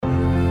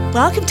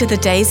Welcome to the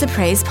Days of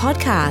Praise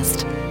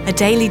podcast, a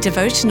daily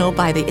devotional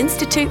by the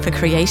Institute for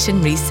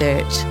Creation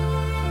Research.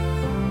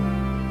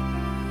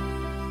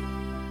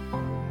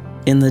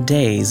 In the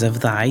days of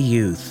thy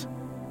youth,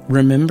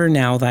 remember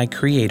now thy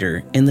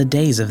Creator in the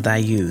days of thy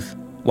youth,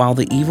 while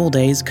the evil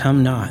days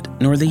come not,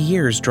 nor the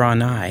years draw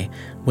nigh,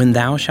 when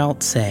thou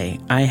shalt say,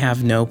 I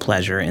have no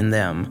pleasure in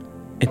them.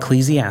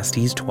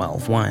 Ecclesiastes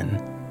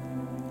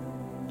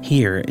 12:1.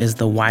 Here is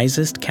the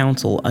wisest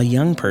counsel a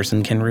young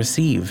person can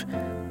receive.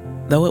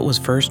 Though it was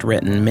first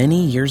written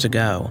many years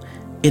ago,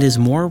 it is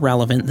more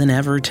relevant than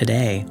ever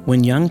today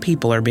when young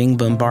people are being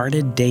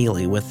bombarded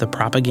daily with the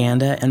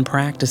propaganda and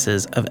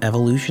practices of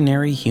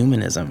evolutionary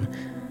humanism.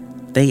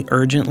 They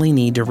urgently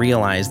need to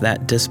realize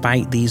that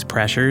despite these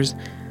pressures,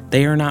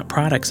 they are not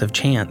products of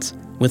chance,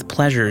 with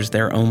pleasures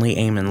their only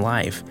aim in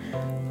life.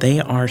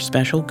 They are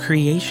special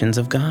creations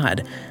of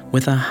God,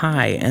 with a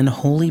high and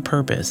holy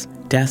purpose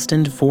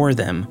destined for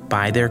them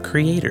by their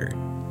Creator.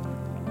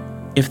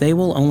 If they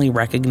will only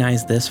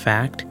recognize this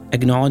fact,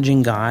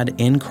 acknowledging God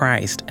in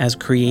Christ as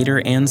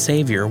Creator and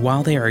Savior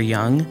while they are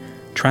young,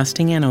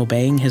 trusting and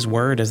obeying His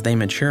Word as they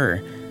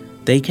mature,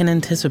 they can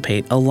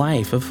anticipate a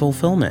life of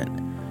fulfillment.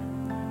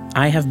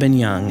 I have been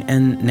young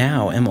and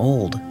now am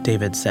old,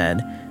 David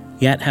said,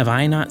 yet have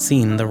I not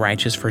seen the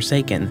righteous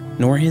forsaken,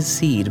 nor his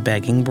seed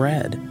begging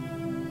bread.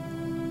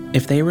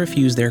 If they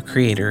refuse their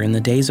Creator in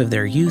the days of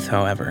their youth,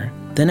 however,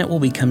 then it will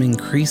become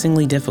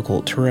increasingly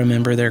difficult to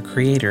remember their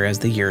Creator as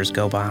the years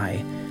go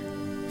by.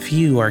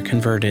 Few are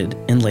converted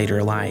in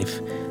later life.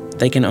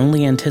 They can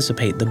only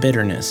anticipate the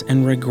bitterness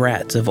and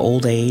regrets of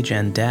old age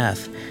and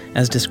death,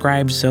 as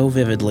described so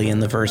vividly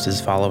in the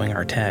verses following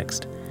our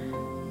text.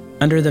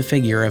 Under the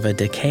figure of a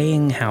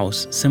decaying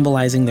house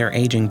symbolizing their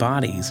aging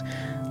bodies,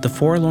 the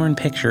forlorn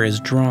picture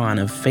is drawn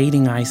of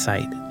fading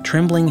eyesight,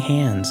 trembling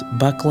hands,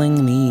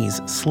 buckling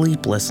knees,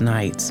 sleepless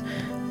nights,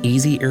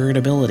 easy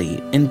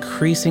irritability,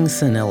 increasing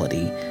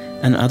senility,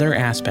 and other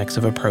aspects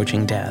of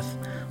approaching death,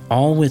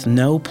 all with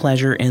no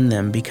pleasure in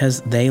them because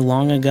they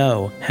long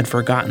ago had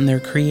forgotten their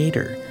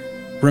Creator.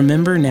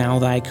 Remember now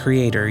thy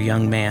Creator,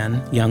 young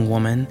man, young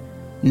woman.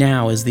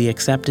 Now is the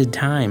accepted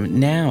time.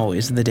 Now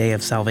is the day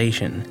of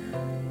salvation.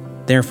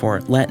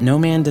 Therefore, let no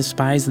man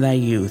despise thy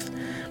youth,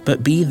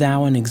 but be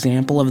thou an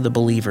example of the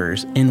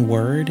believers in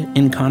word,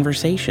 in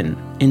conversation,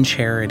 in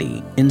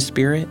charity, in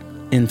spirit,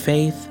 in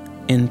faith,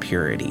 in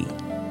purity.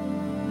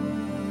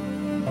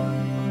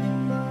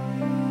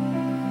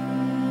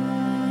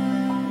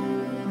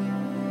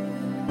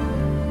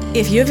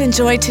 If you've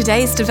enjoyed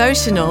today's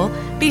devotional,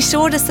 be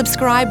sure to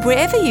subscribe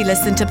wherever you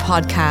listen to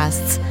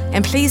podcasts,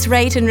 and please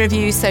rate and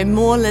review so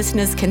more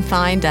listeners can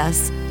find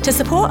us. To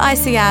support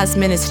ICR's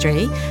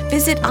ministry,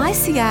 visit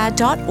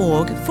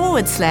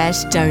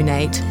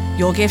icr.org/donate.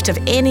 Your gift of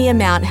any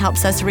amount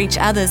helps us reach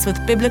others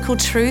with biblical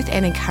truth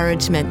and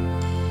encouragement.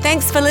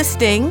 Thanks for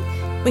listening.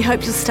 We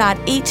hope you'll start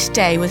each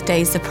day with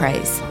Days of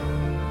Praise.